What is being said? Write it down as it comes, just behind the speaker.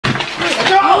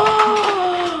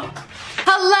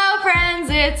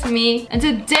it's me. And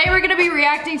today we're gonna be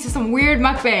reacting to some weird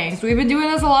mukbangs. We've been doing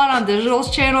this a lot on Digital's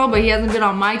channel, but he hasn't been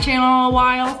on my channel in a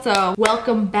while, so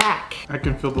welcome back. I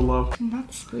can feel the love. I'm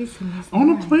not squeezing this. I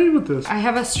wanna play with this. I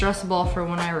have a stress ball for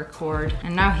when I record,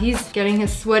 and now he's getting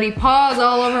his sweaty paws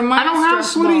all over my I don't have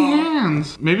stress sweaty ball.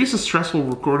 hands. Maybe it's a stressful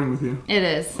recording with you. It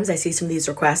is. Sometimes I see some of these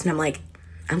requests and I'm like,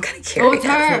 I'm kind of curious. it's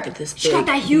her. Look at this She got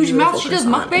that huge beautiful mouth. She does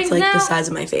croissant. mukbangs It's like now? the size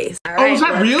of my face. Oh, is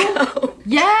that real?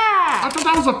 Yeah! I thought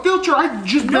that was a filter. I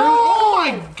just Oh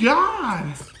my god.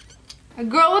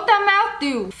 Girl, what that mouth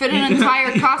do? Fit an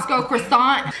entire Costco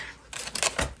croissant.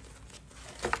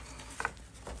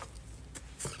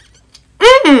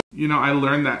 You know, I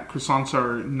learned that croissants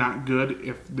are not good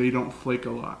if they don't flake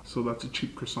a lot. So that's a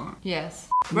cheap croissant. Yes.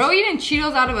 Bro eating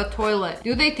Cheetos out of a toilet.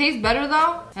 Do they taste better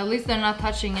though? At least they're not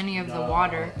touching any of the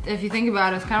water. If you think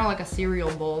about it, it's kind of like a cereal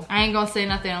bowl. I ain't gonna say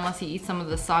nothing unless he eats some of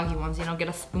the soggy ones. You know, get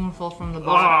a spoonful from the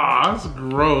bottom. Ah, that's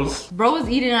gross. Bro is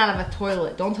eating out of a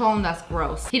toilet. Don't tell him that's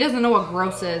gross. He doesn't know what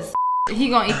gross is. He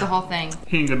gonna eat the whole thing.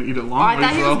 He ain't gonna eat it long I ways,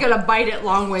 thought he was gonna bite it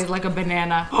long ways like a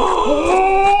banana.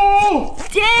 Oh!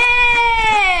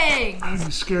 Dang! I'm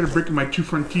scared of breaking my 2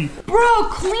 front teeth. Bro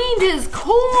cleaned his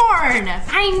corn.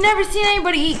 I ain't never seen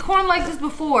anybody eat corn like this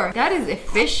before. That is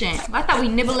efficient. I thought we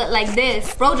nibble it like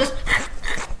this. Bro just,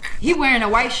 he wearing a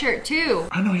white shirt too.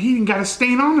 I know, he even got a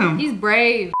stain on him. He's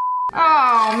brave.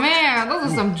 Oh man, those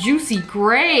are some juicy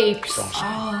grapes.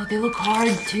 Oh, they look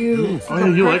hard too. Oh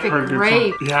yeah, you like hard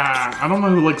grape. grapes. Yeah, I don't know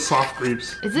who likes soft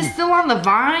grapes. Is this still on the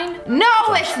vine? No,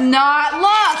 it's not.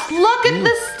 Look at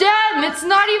the stem. It's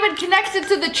not even connected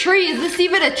to the tree. Is this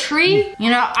even a tree? You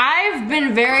know, I've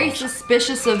been very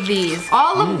suspicious of these.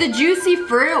 All of the juicy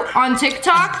fruit on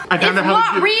TikTok, it's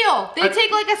not real. They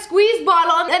take like a squeeze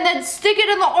bottle and then stick it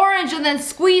in the orange and then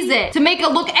squeeze it to make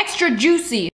it look extra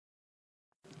juicy.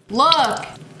 Look,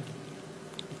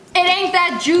 it ain't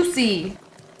that juicy.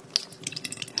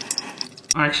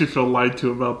 I actually feel lied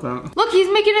to about that. Look,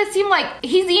 he's making it seem like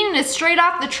he's eating it straight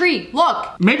off the tree. Look.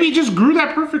 Maybe he just grew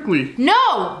that perfectly.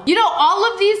 No, you know, all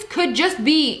of these could just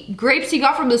be grapes he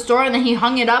got from the store and then he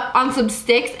hung it up on some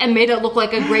sticks and made it look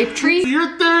like a grape tree. So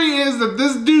your theory is that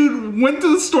this dude went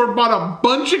to the store, bought a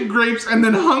bunch of grapes, and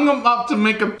then hung them up to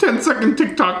make a 10-second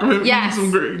TikTok of him eating some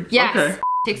grapes. Yes. Okay.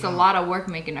 Takes a lot of work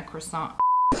making a croissant.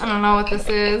 I don't know what this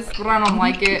is, but I don't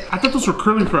like it. I thought those were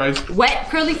curly fries. Wet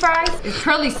curly fries? It's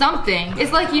curly something.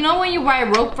 It's like, you know when you buy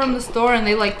rope from the store and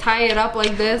they like tie it up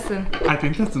like this and... I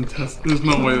think that's intestine. There's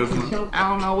no way that's not. I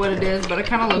don't know what it is, but it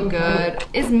kind of look good.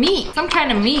 It's meat. Some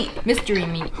kind of meat. Mystery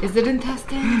meat. Is it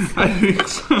intestines? I think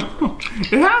so.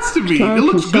 It has to be. It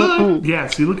looks good. Yeah,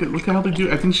 see, look at how they do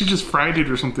it. I think she just fried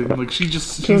it or something. Like she just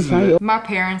seasoned it. My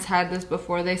parents had this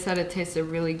before. They said it tasted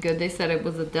really good. They said it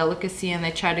was a delicacy and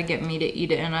they tried to get me to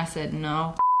eat it and I said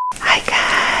no. Hi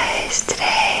guys,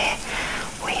 today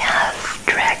we have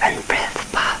dragon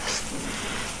breath puffs.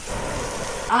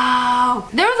 Oh,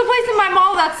 there was a place in my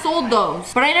mall that sold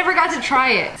those, but I never got to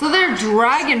try it. So they're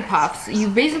dragon puffs. You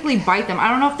basically bite them. I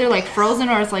don't know if they're like frozen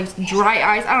or it's like dry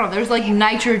ice. I don't know. There's like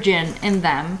nitrogen in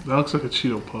them. That looks like a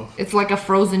Cheeto puff. It's like a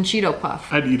frozen Cheeto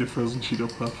puff. I'd eat a frozen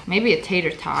Cheeto puff. Maybe a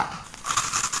tater tot.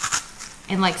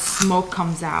 And like smoke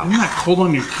comes out. Isn't that cold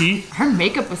on your teeth? Her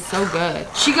makeup is so good.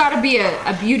 She gotta be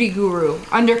a beauty guru.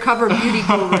 Undercover beauty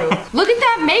guru. Look at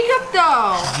that makeup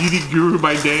though. Beauty guru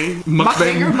by day,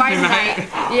 mukbanger by night.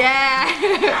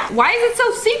 Yeah. Why is it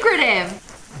so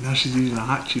secretive? Now she's eating a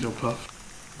hot Cheeto puff.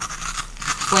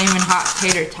 Flaming hot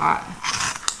tater tot.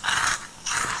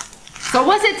 So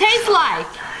what's it taste like?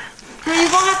 Girl,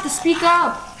 you're gonna have to speak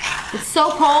up. It's so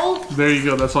cold. There you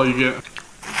go, that's all you get.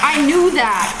 I knew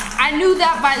that. I knew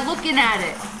that by looking at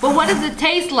it. But what does it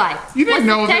taste like? You didn't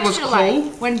know if it was cold?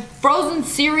 cold? When frozen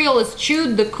cereal is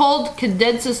chewed, the cold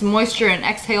condenses moisture and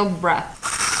exhaled breath.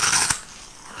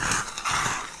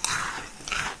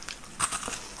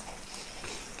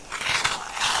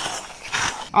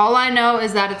 All I know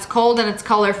is that it's cold and it's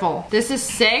colorful. This is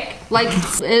sick, like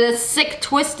in a sick,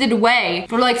 twisted way.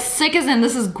 But like sick as in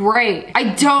this is great.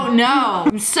 I don't know.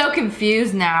 I'm so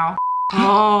confused now.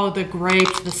 Oh, the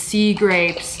grapes, the sea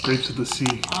grapes. Grapes of the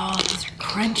sea. Oh, these are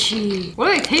crunchy. What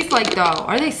do they taste like though?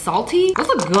 Are they salty? Those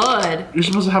look good. You're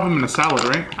supposed to have them in a salad,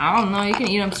 right? I don't know, you can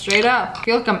eat them straight up. I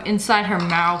feel like I'm inside her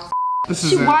mouth.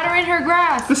 She's watering her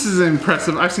grass. This is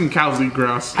impressive. I've seen cows eat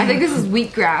grass. I think this is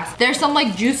wheatgrass. There's some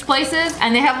like juice places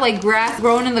and they have like grass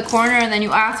growing in the corner and then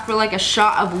you ask for like a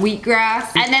shot of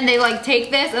wheatgrass and then they like take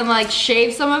this and like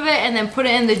shave some of it and then put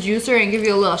it in the juicer and give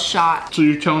you a little shot. So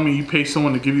you're telling me you pay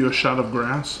someone to give you a shot of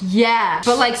grass? Yeah,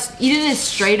 but like eating it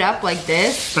straight up like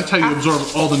this. That's how you absorb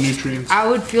all the nutrients. I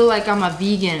would feel like I'm a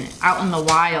vegan out in the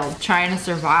wild trying to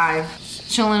survive.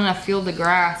 chilling in a field of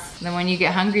grass. Then when you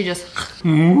get hungry, just.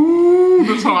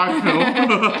 That's how I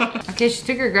feel. Okay, she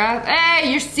took her grass.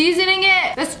 Hey, you're seasoning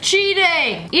it. That's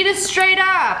cheating. Eat it straight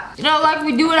up. You know, like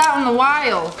we do it out in the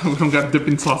wild. We don't got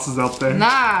dipping sauces out there.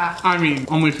 Nah. I mean,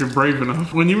 only if you're brave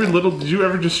enough. When you were little, did you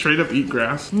ever just straight up eat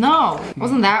grass? No,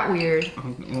 wasn't that weird?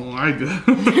 Well, I did.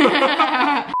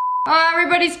 Oh,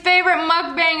 everybody's favorite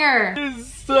mukbanger.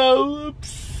 Is so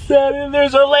upsetting.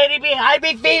 There's a lady behind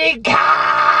me feeding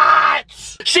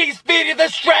cats. She's feeding the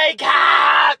stray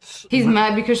cats. He's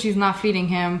mad because she's not feeding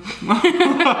him.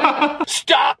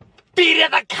 Stop feeding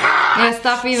the cats. Yeah,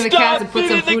 stop feeding the cats and put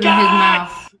some food in his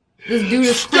mouth. This dude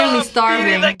is clearly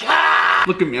starving.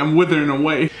 Look at me, I'm withering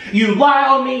away. You lie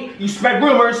on me, you spread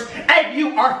rumors, and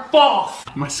you are false.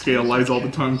 My scale lies all the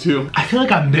time too. I feel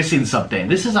like I'm missing something.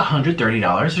 This is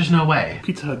 $130. There's no way.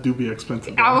 Pizza Hut do be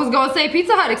expensive. I was gonna say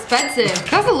Pizza Hut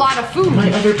expensive. That's a lot of food.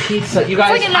 My other pizza, you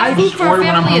guys. It's like enough I food just for a ordered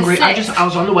when I'm family of hungry. 6. I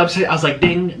was on the website. I was like,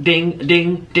 ding, ding,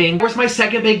 ding, ding. Where's my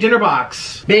second big dinner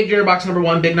box? Big dinner box number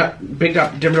 1. Big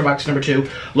dinner box number 2.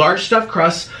 Large stuffed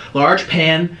crust. Large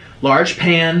pan. Large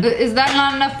pan. Is that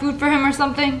not enough food for him or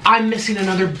something? I'm missing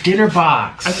another dinner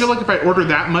box. I feel like if I order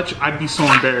that much, I'd be so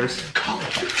embarrassed.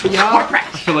 Yeah. I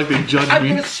feel like they judge I'm me.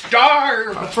 gonna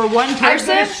starve. For one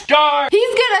person? I'm gonna starve.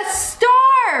 He's gonna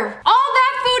starve! All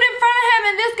that food in front of him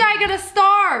and this guy gonna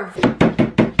starve!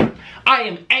 I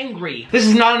am angry. This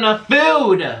is not enough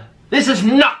food. This is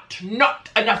not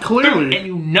enough Clearly. food, and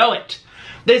you know it.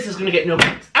 This is gonna get no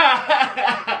points.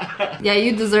 Yeah,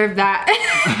 you deserve that.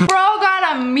 Bro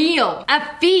got a meal, a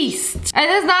feast. And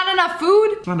there's not enough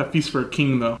food? It's not a feast for a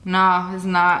king though. No, it's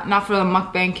not. Not for the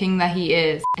mukbang king that he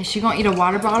is. Is she gonna eat a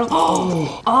water bottle?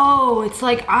 Oh, it's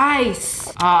like ice.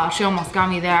 Oh, she almost got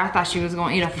me there. I thought she was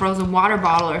gonna eat a frozen water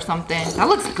bottle or something. That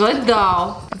looks good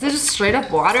though. Is it just straight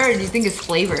up water or do you think it's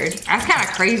flavored? That's kind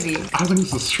of crazy. I think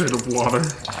it's just straight up water.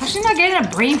 How's she not getting a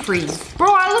brain freeze?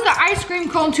 Bro, I look at ice cream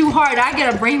cone too hard, I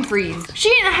get a brain freeze. She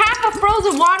ate half a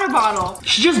frozen water bottle.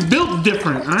 She just built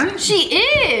different, alright? She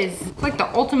is. It's like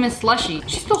the ultimate slushy.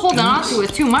 She's still holding on to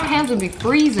it too. My hands would be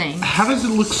freezing. How does it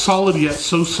look solid yet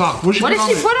so soft? What What did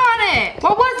she put on it?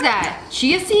 What was that?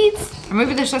 Chia seeds? Or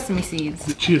maybe they're sesame seeds.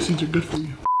 The chia seeds are good for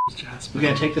you. Jasper. You're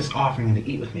gonna take this off and you're gonna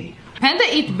eat with me. Panda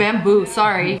eats bamboo,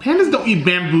 sorry. Pandas don't eat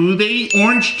bamboo. They eat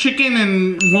orange chicken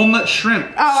and walnut shrimp.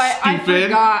 Oh, I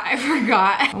Stupid. I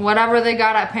forgot. Whatever they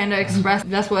got at Panda Express,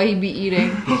 that's what he'd be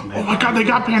eating. Oh my god, they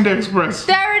got Panda Express.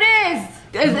 There it is.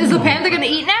 Is the panda gonna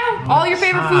eat now? All your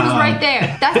favorite food is right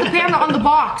there. That's the panda on the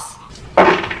box.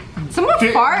 Someone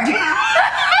fart?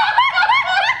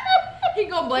 He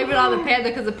gonna blame it on the panda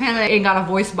because the panda ain't got a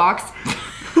voice box.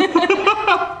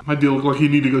 My deal look like he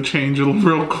need to go change it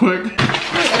real quick.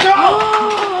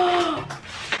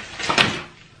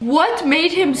 What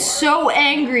made him so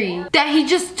angry that he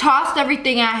just tossed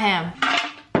everything at him?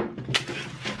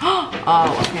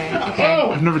 Oh, okay.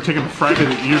 I've never taken a fry to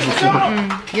the ears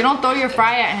before. You don't throw your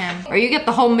fry at him, or you get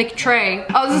the whole McTray.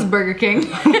 Oh, this is Burger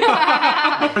King.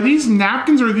 Are these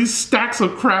napkins or are these stacks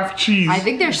of Kraft cheese? I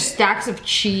think they're stacks of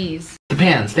cheese. The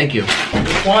pans, thank you.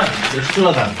 Which one? There's 2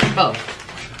 of them. Oh.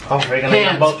 Oh, we're gonna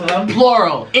eat both of them?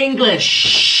 Plural.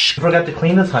 English. You forgot to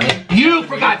clean this, honey. You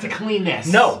forgot to clean this.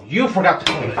 No, you forgot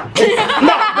to clean it.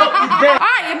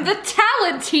 I am the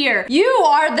talent here. You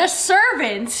are the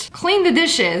servant. Clean the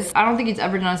dishes. I don't think he's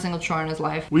ever done a single chore in his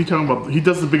life. What are you talking about? He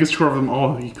does the biggest chore of them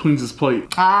all. He cleans his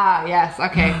plate. Ah, yes.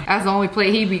 Okay. That's the only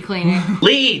plate he'd be cleaning.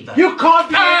 Leave. You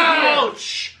called me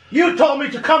Ouch. You told me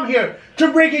to come here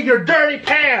to bring in your dirty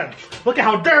pans. Look at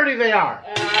how dirty they are.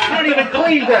 You don't even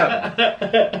clean them.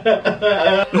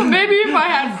 Maybe if I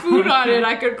had food on it,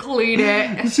 I could clean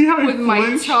it. You see how he with my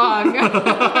flinched? tongue.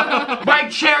 My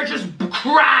chair just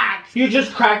cracked. You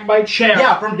just cracked my chair.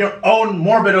 Yeah, from your own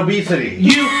morbid obesity.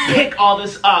 You pick all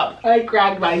this up. I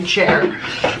cracked my chair.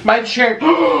 My chair.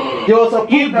 You also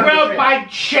You broke my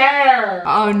chair.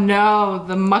 Oh no,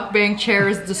 the mukbang chair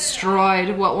is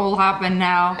destroyed. What will happen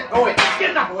now? Oh wait,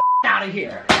 Get the out of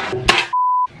here.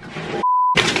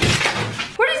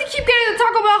 Where does he keep getting the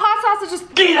Taco Bell hot sauce? It's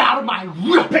just Get out of my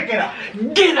room. pick it up.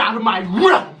 Get out of my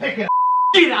room. Pick it up.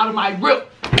 Get out of my room.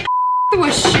 through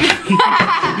a shoe.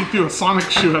 He threw a Sonic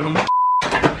shoe at him.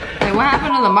 Wait, what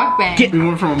happened to the mukbang? We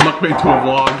went from a mukbang to a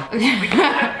vlog.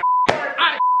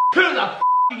 Who the f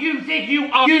you think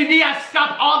you are? You need to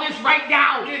stop all this right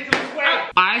now.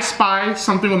 I spy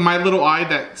something with my little eye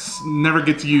that never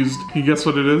gets used. Can you guess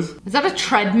what it is? Is that a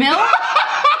treadmill?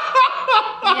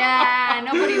 Yeah,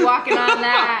 nobody walking on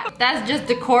that. That's just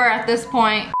decor at this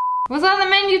point. What's on the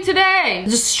menu today?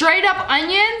 Just straight up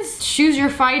onions? Choose your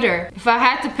fighter. If I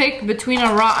had to pick between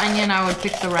a raw onion, I would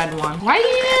pick the red one. Why are you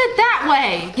eating it that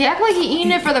way? He act like he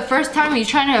eating it for the first time and he's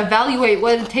trying to evaluate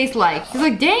what it tastes like. He's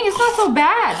like, dang, it's not so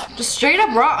bad. Just straight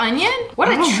up raw onion? What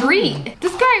a treat.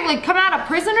 This guy like coming out of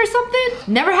prison or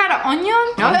something? Never had an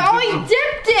onion? No, oh, he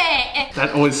dipped it.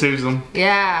 That always saves them.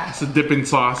 Yeah. It's a dipping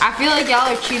sauce. I feel like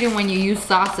y'all are cheating when you use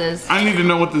sauces. I need to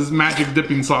know what this magic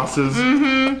dipping sauce is.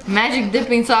 Magic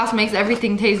dipping sauce makes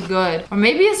everything taste good. Or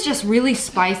maybe it's just really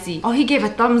spicy. Oh, he gave a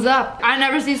thumbs up. I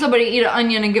never see somebody eat an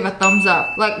onion and give a thumbs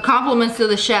up. Like, compliments to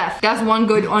the chef. That's one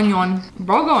good onion.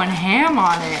 Bro going ham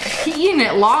on it. He eating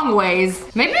it long ways.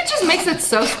 Maybe it just makes it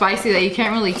so spicy that you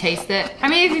can't really taste it. I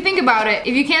mean, if you think about it,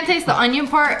 if you can't taste the onion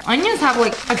part, onions have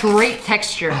like a great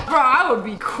texture. Bro, I would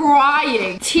be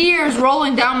crying. Tears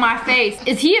rolling down my face.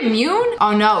 Is he immune?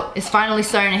 Oh no, it's finally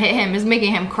starting to hit him. It's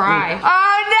making him cry.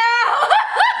 Oh no!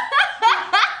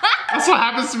 That's what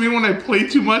happens to me when I play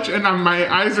too much and my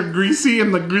eyes are greasy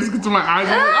and the grease gets in my eyes.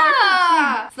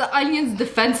 It's the onion's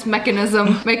defense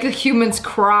mechanism. Make the humans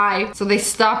cry so they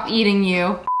stop eating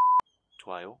you.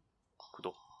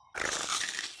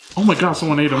 Oh my god,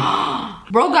 someone ate him.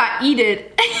 Bro got eaten.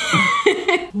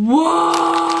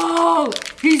 Whoa!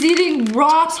 He's eating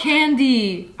raw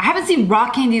candy. I haven't seen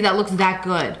raw candy that looks that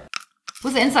good.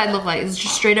 What's the inside look like? Is it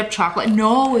just straight up chocolate?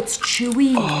 No, it's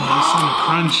chewy.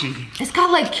 Oh, it's so crunchy. It's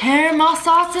got like caramel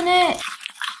sauce in it.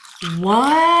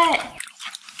 What?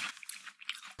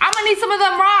 I'm gonna need some of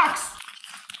them rocks.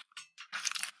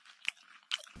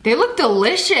 They look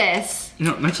delicious. You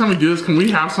know, next time we do this, can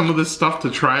we have some of this stuff to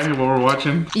try while we're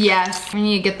watching? Yes, we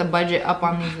need to get the budget up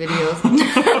on these videos.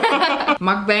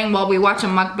 Mukbang, while we watch a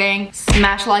mukbang,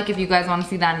 smash like if you guys want to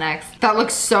see that next. That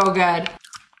looks so good.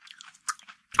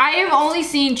 I have only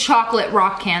seen chocolate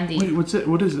rock candy. Wait, what's it?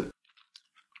 What is it?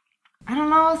 I don't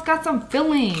know, it's got some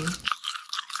filling.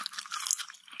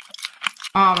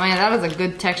 Oh man, that is a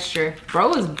good texture.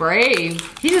 Bro is brave.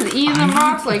 He's just eating them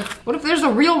rocks like, what if there's a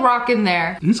real rock in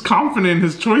there? He's confident in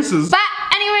his choices. But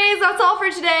anyways, that's all for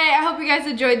today. I hope you guys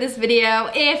enjoyed this video.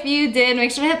 If you did,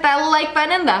 make sure to hit that like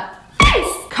button in the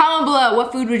face. Comment below,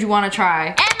 what food would you want to try?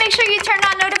 And make sure you turn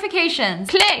on notifications.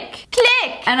 Click,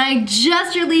 click. And I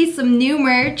just released some new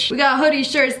merch. We got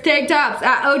hoodies, shirts, tank tops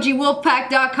at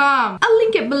ogwolfpack.com. I'll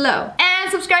link it below.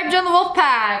 And subscribe to join the Wolf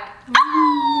Pack.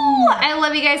 Oh, I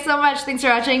love you guys so much. Thanks for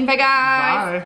watching. Bye guys. Bye.